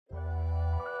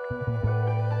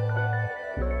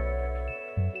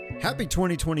Happy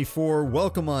 2024.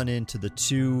 Welcome on into the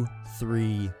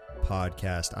 2-3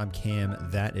 podcast. I'm Cam.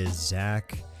 That is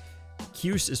Zach.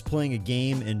 Cuse is playing a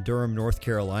game in Durham, North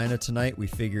Carolina tonight. We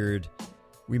figured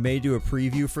we may do a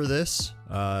preview for this.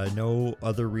 No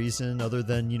other reason other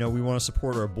than, we want to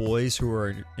support our boys who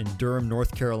are in Durham,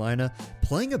 North Carolina,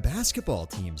 playing a basketball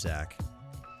team, Zach.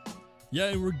 Yeah,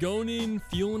 and we're going in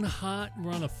feeling hot.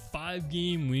 We're on a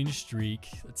 5-game win streak.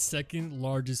 That's second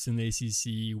largest in the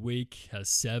ACC. Wake has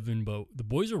 7, but the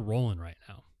boys are rolling right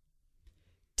now.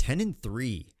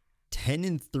 10-3.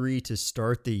 10-3 to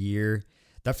start the year.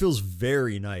 That feels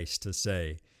very nice to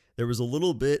say. There was a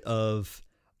little bit of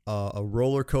a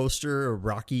roller coaster, a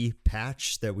rocky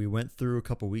patch that we went through a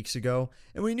couple weeks ago,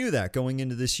 and we knew that going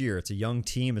into this year. It's a young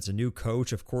team. It's a new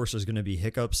coach. Of course, there's going to be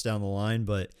hiccups down the line,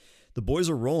 but the boys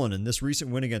are rolling, and this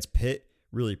recent win against Pitt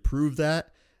really proved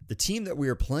that. The team that we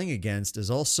are playing against is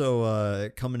also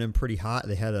coming in pretty hot.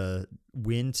 They had a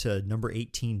win to number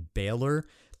 18 Baylor.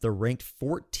 They're ranked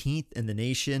 14th in the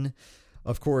nation.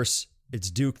 Of course,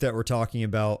 it's Duke that we're talking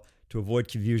about. To avoid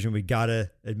confusion, we got to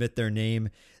admit their name.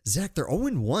 Zach, they're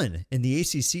 0-1 in the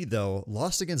ACC, though.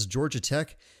 Lost against Georgia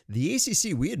Tech. The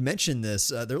ACC, we had mentioned this.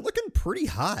 They're looking pretty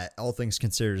hot, all things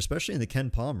considered, especially in the Ken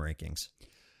Palm rankings.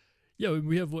 Yeah,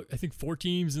 we have, I think, 4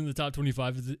 teams in the top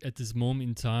 25 at this moment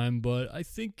in time. But I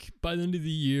think by the end of the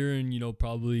year and,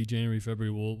 probably January,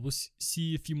 February, we'll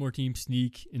see a few more teams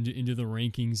sneak into the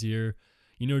rankings here.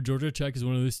 Georgia Tech is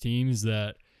one of those teams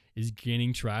that is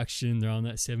gaining traction. They're on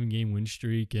that 7-game win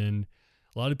streak. And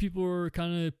a lot of people are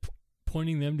kind of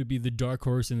pointing them to be the dark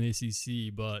horse in the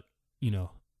ACC. But,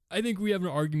 I think we have an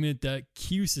argument that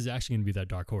Cuse is actually going to be that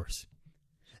dark horse.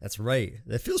 That's right.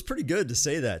 That feels pretty good to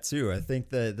say that, too. I think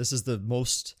that this is the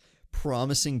most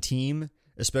promising team,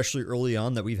 especially early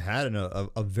on, that we've had in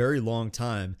a very long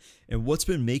time. And what's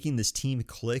been making this team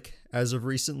click as of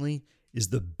recently is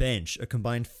the bench. A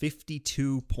combined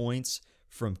 52 points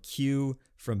from Q,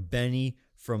 from Benny,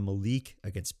 from Malik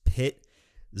against Pitt.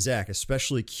 Zach,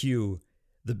 especially Q,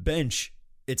 the bench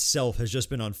itself has just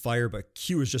been on fire, but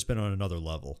Q has just been on another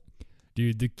level.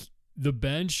 Dude, the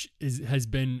bench has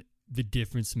been the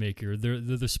difference maker. They're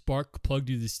the spark plug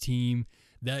to this team.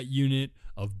 That unit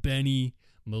of Benny,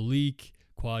 Malik,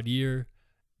 Quadir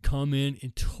come in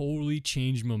and totally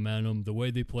change momentum. The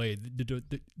way they play,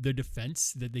 the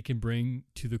defense that they can bring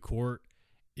to the court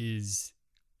is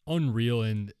unreal,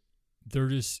 and they're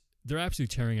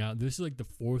absolutely tearing out. This is like the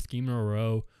 4th game in a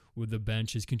row where the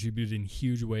bench has contributed in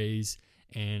huge ways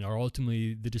and are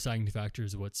ultimately the deciding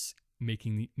factors of what's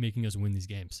making us win these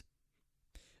games.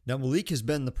 Now, Malik has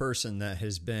been the person that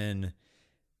has been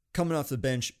coming off the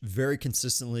bench very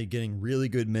consistently, getting really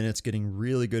good minutes, getting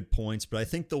really good points. But I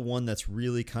think the one that's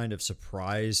really kind of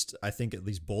surprised, I think at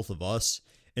least both of us,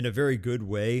 in a very good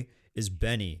way, is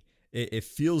Benny. It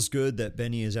feels good that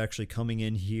Benny is actually coming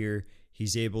in here.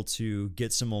 He's able to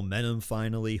get some momentum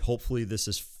finally. Hopefully this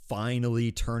is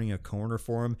finally turning a corner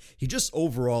for him. He just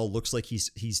overall looks like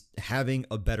he's having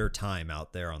a better time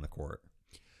out there on the court.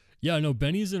 Yeah, no,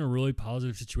 Benny's in a really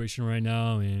positive situation right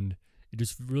now, and it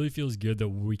just really feels good that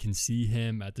we can see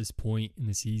him at this point in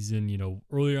the season.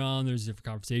 Earlier on, there's different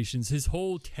conversations. His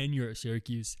whole tenure at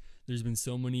Syracuse, there's been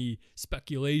so many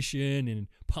speculation and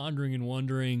pondering and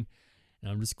wondering,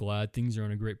 and I'm just glad things are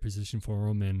in a great position for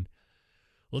him, and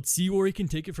let's see where he can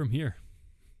take it from here.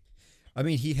 I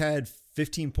mean, he had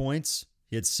 15 points.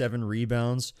 He had 7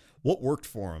 rebounds. What worked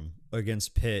for him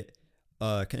against Pitt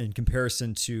in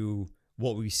comparison to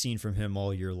what we've seen from him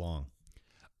all year long?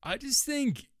 I just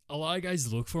think a lot of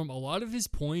guys look for him. A lot of his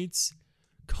points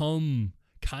come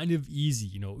kind of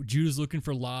easy. Judah's looking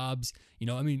for lobs,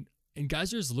 and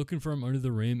guys are just looking for him under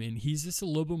the rim, and he's just a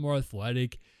little bit more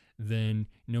athletic than,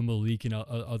 Malik and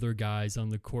other guys on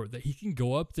the court, that he can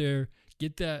go up there,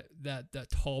 get that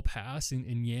tall pass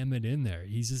and yam it in there.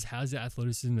 He just has the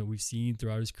athleticism that we've seen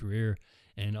throughout his career.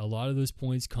 And a lot of those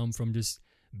points come from just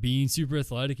being super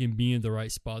athletic and being in the right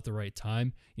spot at the right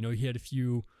time. He had a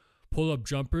few pull-up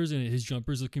jumpers, and his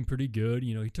jumper's looking pretty good.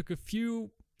 He took a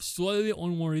few slightly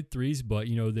unwarranted threes, but,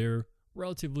 they're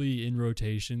relatively in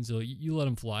rotation, so you let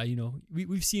him fly.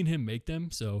 We've seen him make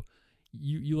them, so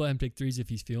you let him take threes if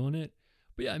he's feeling it.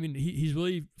 But yeah, he's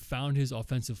really found his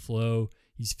offensive flow.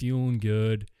 He's feeling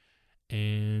good,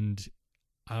 and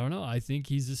I don't know. I think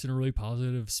he's just in a really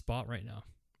positive spot right now.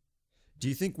 Do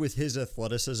you think with his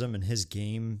athleticism and his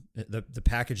game, the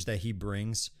package that he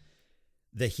brings,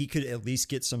 that he could at least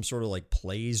get some sort of like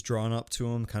plays drawn up to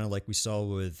him, kind of like we saw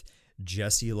with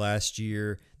Jesse last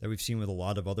year, that we've seen with a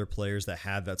lot of other players that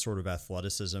have that sort of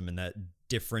athleticism and that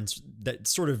difference, that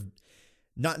sort of,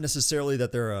 not necessarily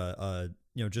that they're a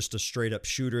just a straight up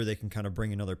shooter. They can kind of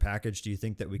bring another package. Do you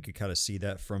think that we could kind of see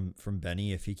that from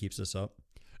Benny if he keeps this up?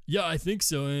 Yeah, I think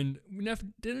so. And we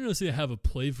didn't necessarily have a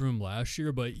play for him last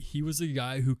year, but he was a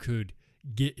guy who could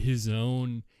get his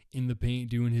own in the paint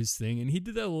doing his thing. And he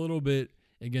did that a little bit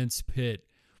against Pitt.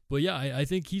 But yeah, I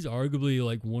think he's arguably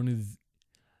like one of,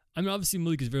 I mean, obviously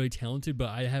Malik is very talented,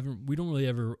 but we don't really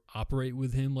ever operate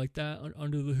with him like that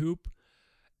under the hoop.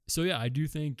 So yeah, I do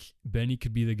think Benny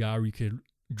could be the guy where you could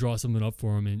draw something up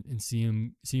for him and see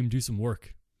him do some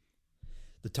work.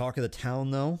 The talk of the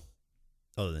town, though,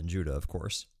 other than Judah, of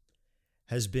course,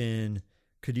 has been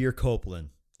Kadir Copeland.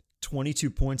 22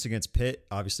 points against Pitt,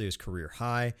 obviously his career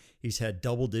high. He's had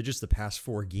double digits the past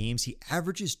 4 games. He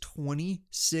averages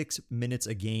 26 minutes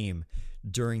a game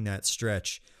during that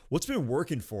stretch. What's been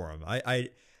working for him? I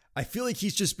feel like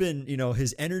he's just been,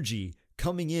 his energy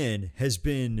coming in has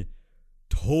been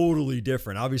totally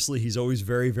different. Obviously, he's always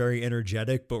very, very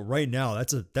energetic, but right now,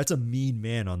 that's a mean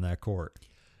man on that court.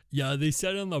 Yeah, they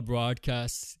said on the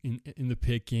broadcast in the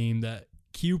Pitt game that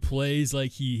Q plays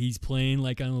like he's playing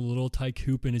like on a little tyke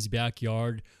hoop in his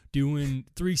backyard, doing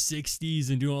 360s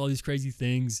and doing all these crazy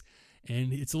things.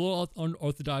 And it's a little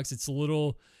unorthodox. It's a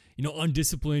little,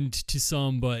 undisciplined to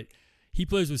some, but he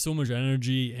plays with so much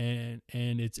energy and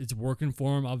it's working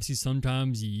for him. Obviously,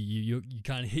 sometimes you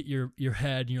kind of hit your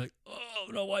head and you're like,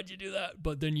 oh no, why'd you do that?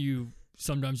 But then you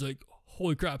sometimes like,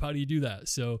 holy crap, how do you do that?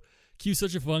 So Q's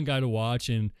such a fun guy to watch,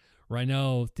 and right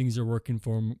now things are working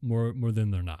for him more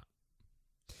than they're not.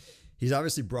 He's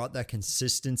obviously brought that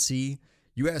consistency.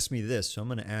 You asked me this, so I'm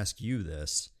going to ask you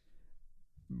this.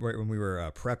 Right when we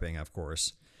were prepping, of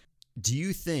course. Do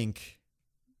you think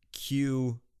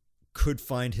Q could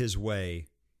find his way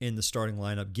in the starting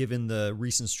lineup given the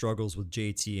recent struggles with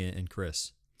JT and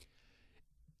Chris?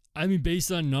 I mean,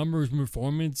 based on numbers and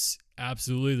performance,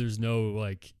 absolutely. There's no,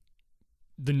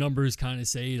 the numbers kind of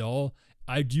say it all.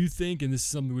 I do think, and this is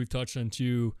something we've touched on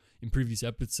too in previous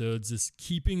episodes, is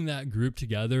keeping that group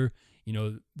together.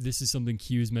 This is something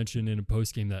Q's mentioned in a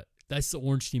post game that's the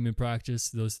Orange team in practice.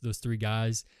 Those 3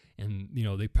 guys, and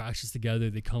they practice together.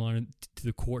 They come on to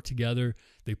the court together.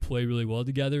 They play really well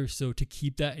together. So to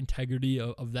keep that integrity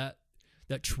of that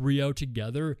trio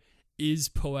together is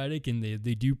poetic, and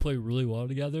they do play really well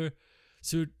together.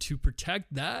 So to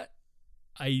protect that,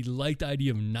 I like the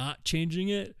idea of not changing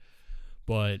it,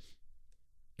 but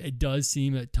it does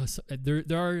seem that there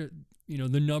are,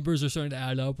 the numbers are starting to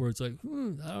add up where it's like,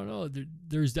 I don't know.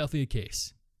 There's definitely a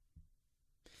case.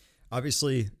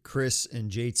 Obviously, Chris and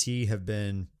JT have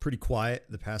been pretty quiet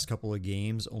the past couple of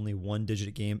games. Only one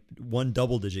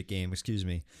double-digit game,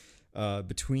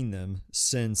 between them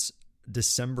since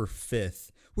December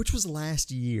 5th, which was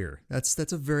last year. That's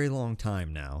a very long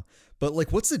time now. But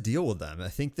what's the deal with them? I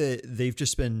think that they've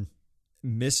just been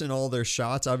missing all their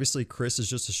shots. Obviously, Chris is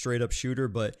just a straight up shooter,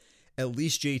 but at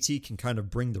least JT can kind of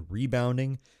bring the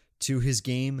rebounding to his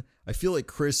game. I feel like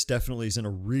Chris definitely is in a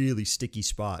really sticky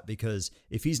spot because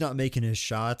if he's not making his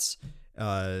shots,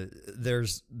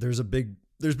 there's big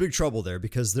trouble there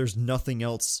because there's nothing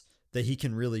else that he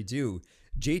can really do.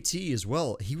 JT as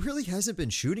well, he really hasn't been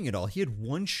shooting at all. He had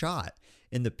 1 shot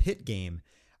in the Pitt game.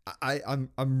 I'm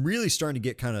really starting to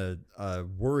get kind of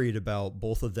worried about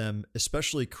both of them,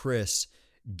 especially Chris,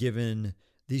 given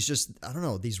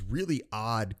these really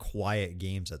odd, quiet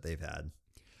games that they've had.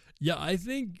 Yeah, I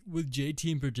think with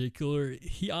JT in particular,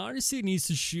 he honestly needs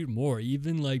to shoot more.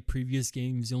 Even previous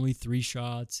games, only 3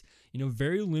 shots,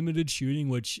 very limited shooting,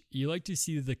 which you like to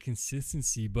see the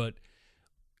consistency, but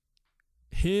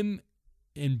him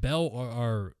and Bell are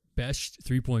our best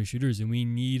 3-point shooters, and we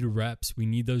need reps. We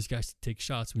need those guys to take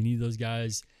shots. We need those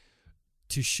guys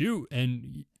to shoot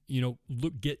and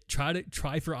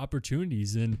try for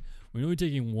opportunities. And when you're only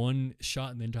taking 1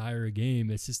 shot in the entire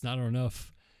game, it's just not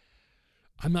enough.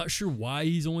 I'm not sure why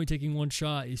he's only taking 1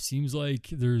 shot. It seems like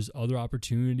there's other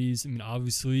opportunities. I mean,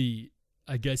 obviously,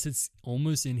 I guess it's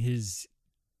almost in his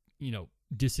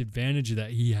disadvantage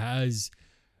that he has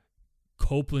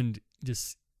Copeland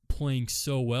just playing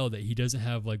so well that he doesn't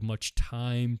have much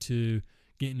time to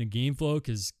get in a game flow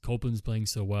because Copeland's playing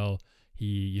so well.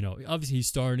 He, obviously he's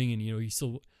starting and, he's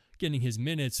still getting his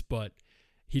minutes, but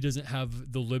he doesn't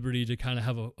have the liberty to kind of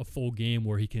have a full game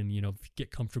where he can, get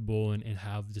comfortable and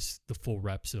have the full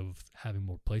reps of having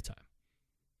more playtime.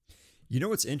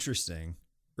 What's interesting?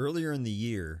 Earlier in the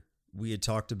year, we had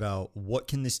talked about what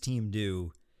can this team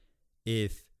do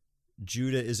if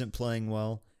Judah isn't playing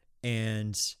well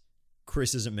and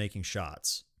Chris isn't making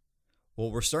shots.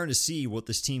 Well, we're starting to see what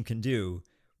this team can do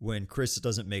when Chris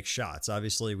doesn't make shots.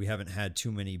 Obviously, we haven't had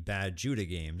too many bad Judah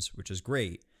games, which is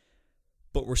great.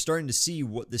 But we're starting to see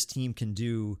what this team can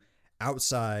do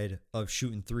outside of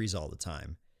shooting threes all the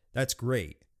time. That's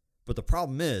great. But the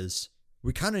problem is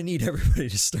we kind of need everybody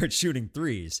to start shooting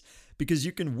threes because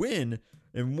you can win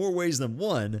in more ways than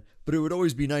one, but it would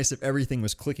always be nice if everything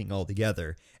was clicking all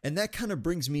together. And that kind of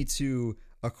brings me to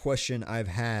a question I've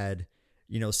had,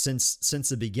 since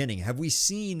the beginning. Have we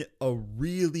seen a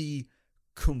really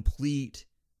complete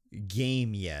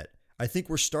game yet? I think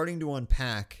we're starting to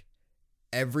unpack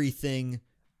everything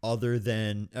other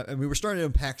than, we're starting to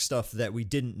unpack stuff that we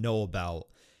didn't know about,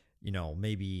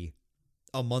 maybe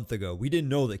a month ago. We didn't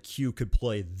know that Q could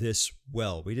play this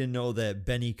well. We didn't know that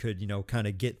Benny could, kind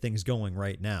of get things going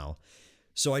right now.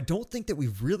 So I don't think that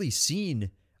we've really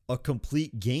seen a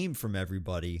complete game from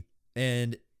everybody.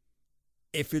 And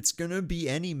if it's going to be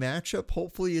any matchup,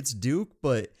 hopefully it's Duke,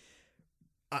 but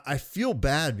I feel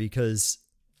bad because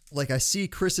I see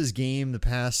Chris's game the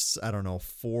past, 4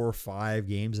 or 5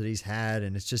 games that he's had.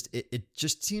 And it's just, it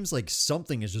just seems like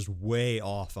something is just way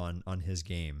off on his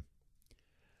game.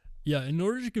 Yeah, in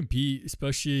order to compete,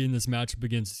 especially in this matchup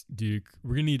against Duke,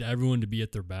 we're going to need everyone to be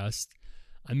at their best.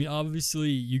 I mean, obviously,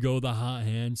 you go the hot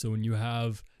hand, so when you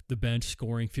have the bench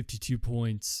scoring 52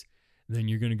 points, then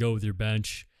you're going to go with your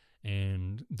bench,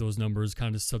 and those numbers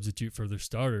kind of substitute for their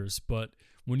starters. But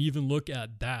when you even look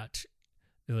at that,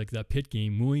 like that Pitt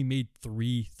game, Mui made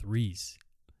 3 threes.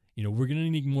 We're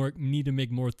going to need to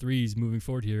make more threes moving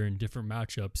forward here in different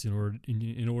matchups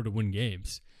in order to win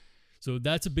games. So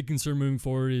that's a big concern moving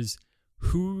forward is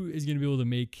who is going to be able to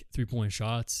make 3-point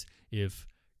shots if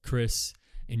Chris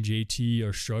and JT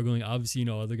are struggling. Obviously,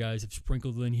 other guys have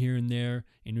sprinkled in here and there.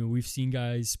 We've seen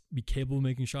guys be capable of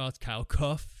making shots. Kyle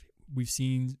Cuff, we've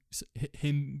seen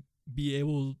him be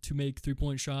able to make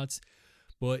 3-point shots.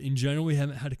 But in general, we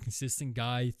haven't had a consistent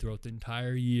guy throughout the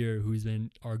entire year who's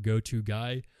been our go-to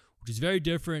guy, which is very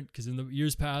different because in the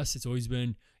years past, it's always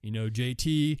been,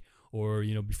 JT or,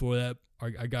 before that, our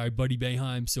guy Buddy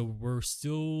Boeheim. So we're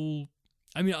still,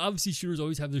 obviously shooters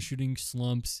always have their shooting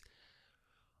slumps.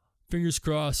 Fingers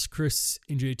crossed, Chris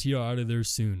and JT are out of there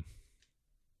soon.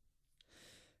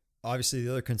 Obviously, the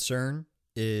other concern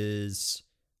is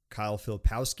Kyle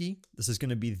Filipowski. This is going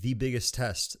to be the biggest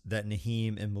test that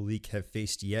Naheem and Malik have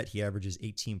faced yet. He averages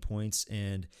 18 points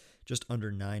and just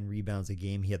under 9 rebounds a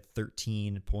game. He had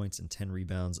 13 points and 10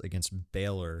 rebounds against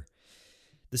Baylor.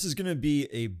 This is going to be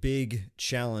a big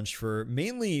challenge for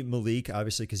mainly Malik,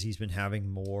 obviously, because he's been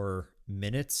having more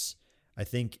minutes. I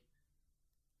think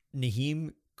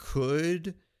Naheem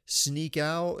could sneak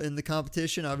out in the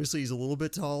competition. Obviously, he's a little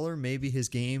bit taller. Maybe his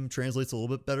game translates a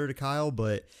little bit better to Kyle,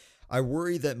 but I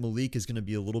worry that Malik is going to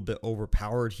be a little bit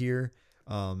overpowered here.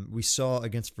 We saw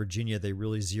against Virginia, they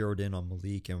really zeroed in on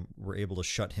Malik and were able to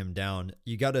shut him down.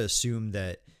 You got to assume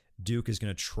that Duke is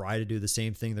going to try to do the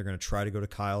same thing. They're going to try to go to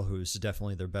Kyle, who's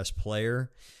definitely their best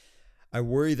player. I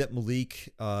worry that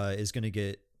Malik is going to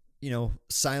get,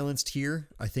 silenced here.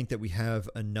 I think that we have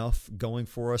enough going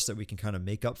for us that we can kind of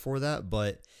make up for that.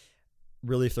 But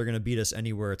really, if they're going to beat us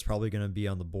anywhere, it's probably going to be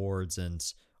on the boards. And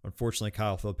unfortunately,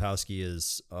 Kyle Filipowski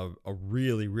is a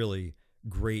really, really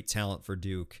great talent for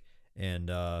Duke.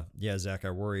 And Zach, I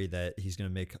worry that he's going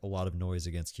to make a lot of noise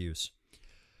against Cuse.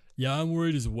 Yeah, I'm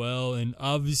worried as well. And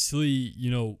obviously,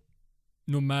 no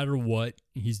matter what,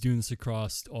 he's doing this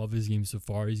across all of his games so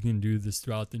far. He's going to do this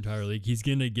throughout the entire league. He's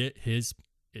going to get his.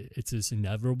 It's just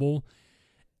inevitable.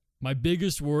 My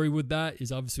biggest worry with that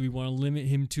is obviously we want to limit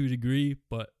him to a degree,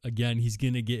 but again, he's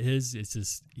going to get his.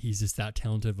 He's just that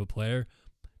talented of a player.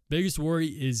 Biggest worry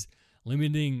is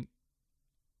limiting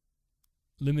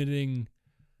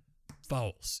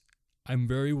fouls. I'm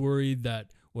very worried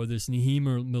that whether it's Naheem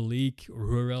or Malik or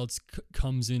whoever else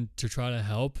comes in to try to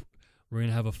help, we're going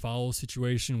to have a foul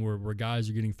situation where guys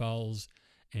are getting fouls.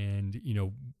 And,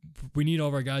 we need all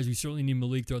of our guys. We certainly need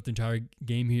Malik throughout the entire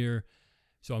game here.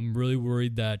 So I'm really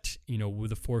worried that,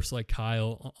 with a force like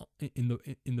Kyle in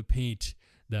the paint,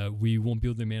 that we won't be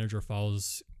able to manage our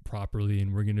fouls properly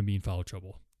and we're going to be in foul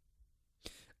trouble.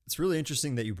 It's really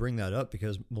interesting that you bring that up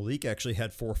because Malik actually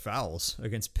had 4 fouls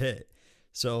against Pitt.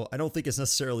 So I don't think it's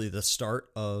necessarily the start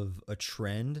of a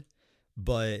trend,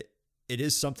 but it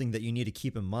is something that you need to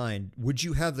keep in mind. Would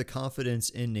you have the confidence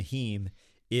in Naheem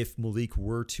if Malik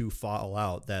were to foul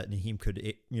out that Naheem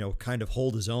could, kind of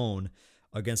hold his own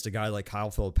against a guy like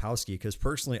Kyle Filipowski? Because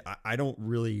personally, I don't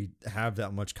really have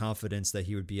that much confidence that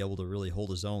he would be able to really hold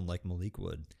his own like Malik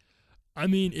would. I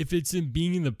mean, if it's in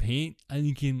being in the paint, I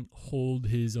think he can hold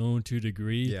his own to a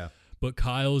degree. Yeah. But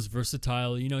Kyle's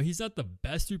versatile. He's not the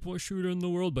best 3-point shooter in the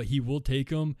world, but he will take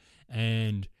them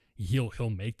and he'll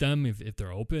make them if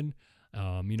they're open.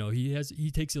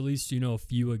 He takes at least a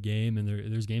few a game, and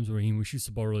there's games where he shoots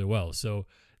the ball really well. So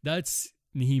that's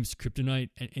Naheem's kryptonite.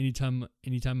 And anytime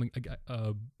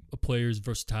a player's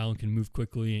versatile and can move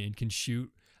quickly and can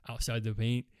shoot outside the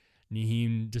paint,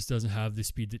 Naheem just doesn't have the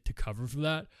speed to cover for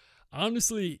that.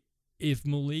 Honestly, if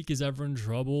Malik is ever in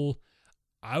trouble,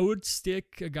 I would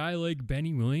stick a guy like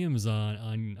Benny Williams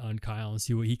on Kyle and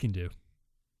see what he can do.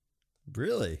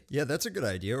 Really? Yeah, that's a good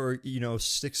idea. Or,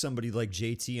 stick somebody like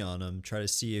JT on him, try to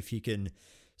see if he can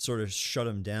sort of shut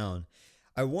him down.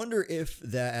 I wonder if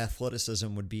that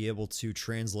athleticism would be able to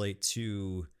translate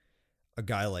to a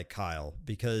guy like Kyle,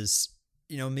 because,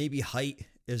 maybe height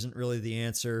isn't really the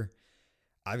answer.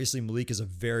 Obviously, Malik is a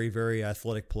very, very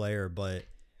athletic player, but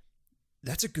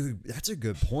that's a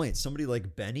good point. Somebody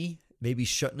like Benny, maybe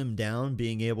shutting him down,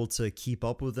 being able to keep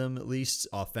up with him at least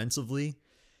offensively.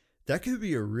 That could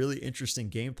be a really interesting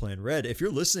game plan. Red, if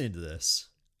you're listening to this,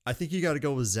 I think you got to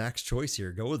go with Zach's choice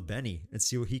here. Go with Benny and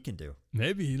see what he can do.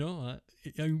 Maybe,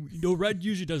 Red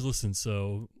usually does listen,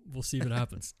 so we'll see if it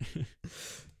happens.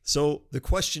 So the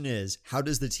question is, how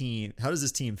does this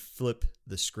team flip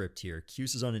the script here?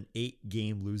 Cuse is on an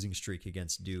 8-game losing streak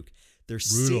against Duke. They're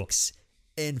Brutal.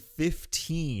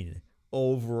 6-15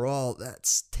 overall.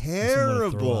 That's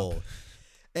terrible.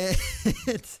 And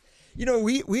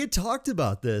we had talked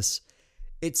about this.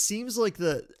 It seems like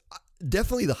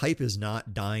definitely the hype is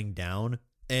not dying down,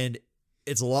 and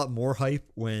it's a lot more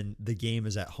hype when the game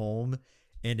is at home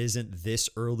and isn't this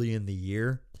early in the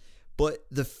year. But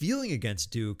the feeling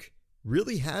against Duke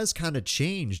really has kind of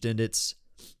changed, and it's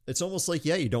almost like,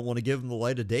 you don't want to give them the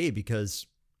light of day because,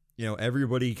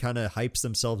 everybody kind of hypes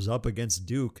themselves up against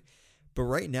Duke. But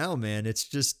right now, man, it's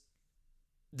just,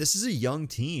 this is a young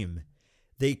team.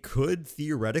 They could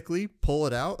theoretically pull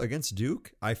it out against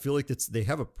Duke. I feel like they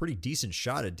have a pretty decent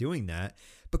shot at doing that.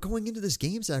 But going into this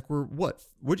game, Zach, we're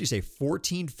what'd you say,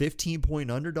 14,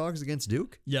 15-point underdogs against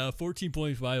Duke? Yeah,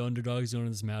 14.5 underdogs going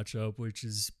in this matchup, which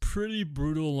is pretty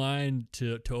brutal line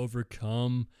to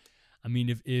overcome. I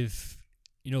mean, if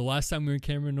last time we were in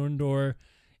Cameron Indoor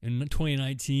in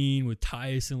 2019 with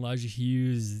Tyus and Elijah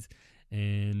Hughes,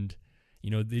 and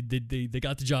they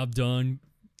got the job done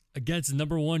against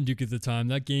number 1 Duke at the time.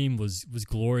 That game was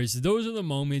glorious. Those are the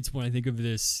moments when I think of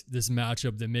this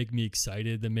matchup that make me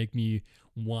excited, that make me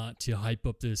want to hype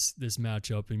up this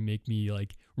matchup and make me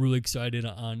like really excited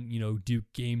on Duke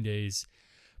game days.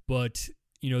 But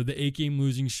the 8-game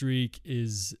losing streak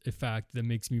is a fact that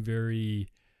makes me very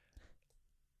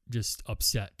just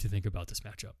upset to think about this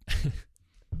matchup.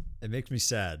 It makes me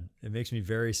sad. It makes me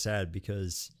very sad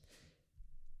because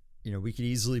we could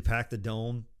easily pack the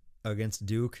dome against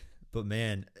Duke, but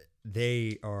man,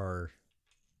 they are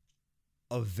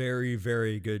a very,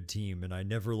 very good team, and I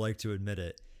never like to admit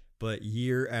it, but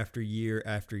year after year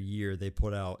after year, they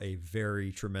put out a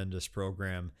very tremendous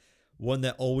program, one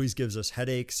that always gives us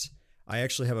headaches. I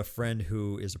actually have a friend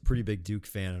who is a pretty big Duke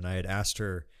fan, and I had asked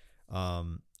her,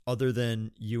 other than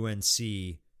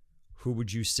UNC, who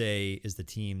would you say is the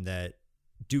team that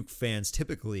Duke fans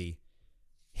typically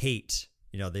hate?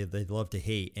 They love to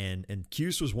hate, and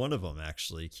Cuse was one of them,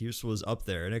 actually. Cuse was up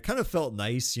there, and it kind of felt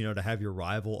nice, to have your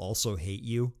rival also hate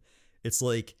you. It's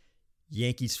like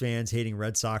Yankees fans hating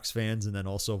Red Sox fans, and then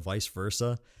also vice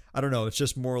versa. I don't know. It's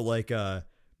just more like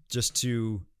just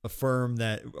to affirm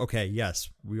that, okay, yes,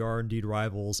 we are indeed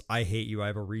rivals. I hate you. I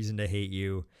have a reason to hate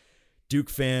you. Duke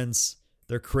fans,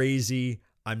 they're crazy.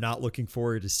 I'm not looking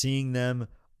forward to seeing them,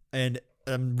 and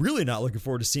I'm really not looking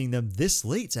forward to seeing them this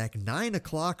late, Zach. 9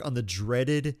 o'clock on the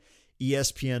dreaded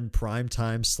ESPN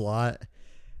primetime slot.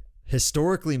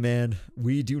 Historically, man,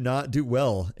 we do not do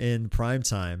well in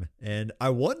primetime. And I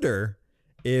wonder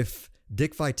if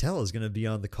Dick Vitale is going to be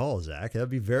on the call, Zach. That'd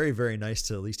be very, very nice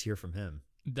to at least hear from him.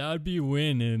 That would be a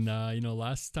win. And,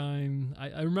 last time,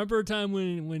 I remember a time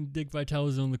when Dick Vitale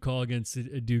was on the call against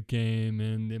a Duke game,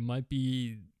 and it might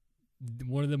be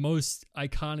one of the most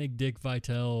iconic Dick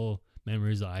Vitale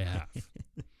memories I have.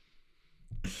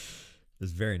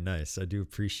 It's very nice. I do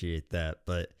appreciate that.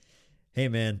 But hey,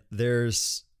 man,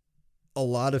 there's a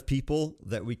lot of people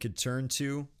that we could turn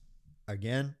to.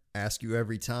 Again, ask you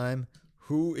every time,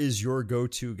 who is your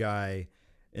go-to guy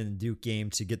in the Duke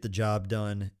game to get the job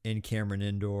done in Cameron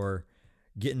Indoor,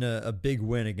 getting a big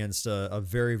win against a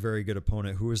very, very good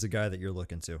opponent? Who is the guy that you're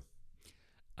looking to?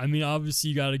 I mean, obviously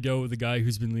you got to go with the guy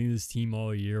who's been leading this team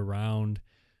all year round,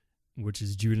 which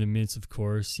is Judah Mintz, of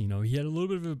course. He had a little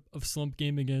bit of a slump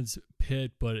game against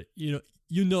Pitt, but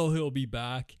he'll be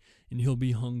back and he'll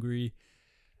be hungry.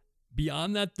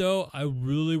 Beyond that, though, I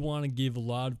really want to give a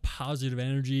lot of positive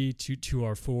energy to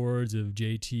our forwards of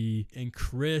JT and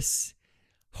Chris.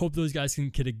 Hope those guys can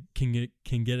get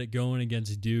it going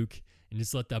against Duke and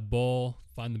just let that ball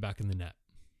find the back of the net.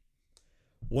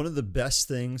 One of the best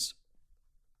things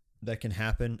that can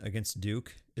happen against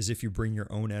Duke is if you bring your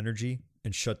own energy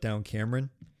and shut down Cameron.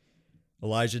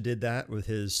 Elijah did that with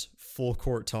his full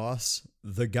court toss.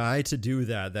 The guy to do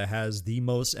that has the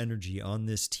most energy on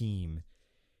this team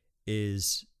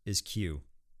is Q.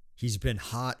 He's been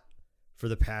hot for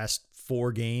the past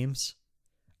 4 games.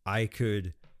 I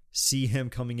could see him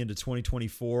coming into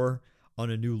 2024 on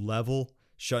a new level,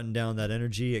 shutting down that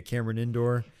energy at Cameron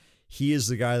Indoor. He is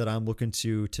the guy that I'm looking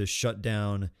to shut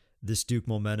down this Duke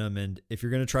momentum. And if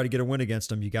you're going to try to get a win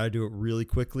against him, you got to do it really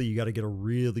quickly. You got to get a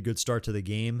really good start to the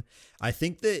game. I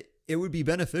think that it would be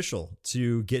beneficial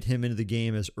to get him into the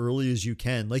game as early as you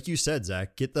can. Like you said,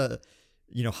 Zach, get the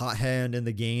hot hand in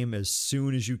the game as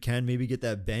soon as you can. Maybe get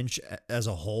that bench as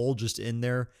a whole just in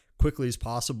there quickly as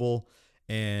possible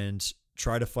and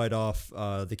try to fight off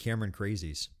the Cameron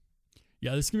Crazies.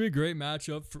 Yeah, this is going to be a great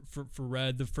matchup for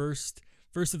Red. The first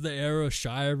of the era,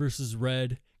 Shire versus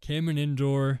Red. Cameron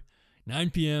Indoor,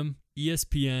 9 p.m.,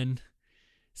 ESPN.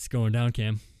 It's going down,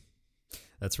 Cam.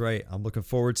 That's right. I'm looking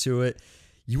forward to it.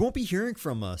 You won't be hearing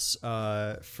from us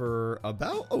for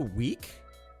about a week.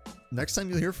 Next time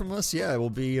you'll hear from us, it will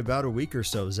be about a week or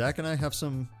so. Zach and I have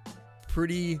some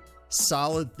pretty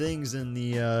solid things in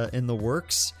the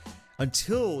works.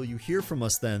 Until you hear from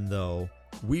us then, though,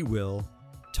 we will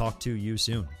talk to you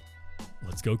soon.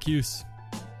 Let's go, Cuse.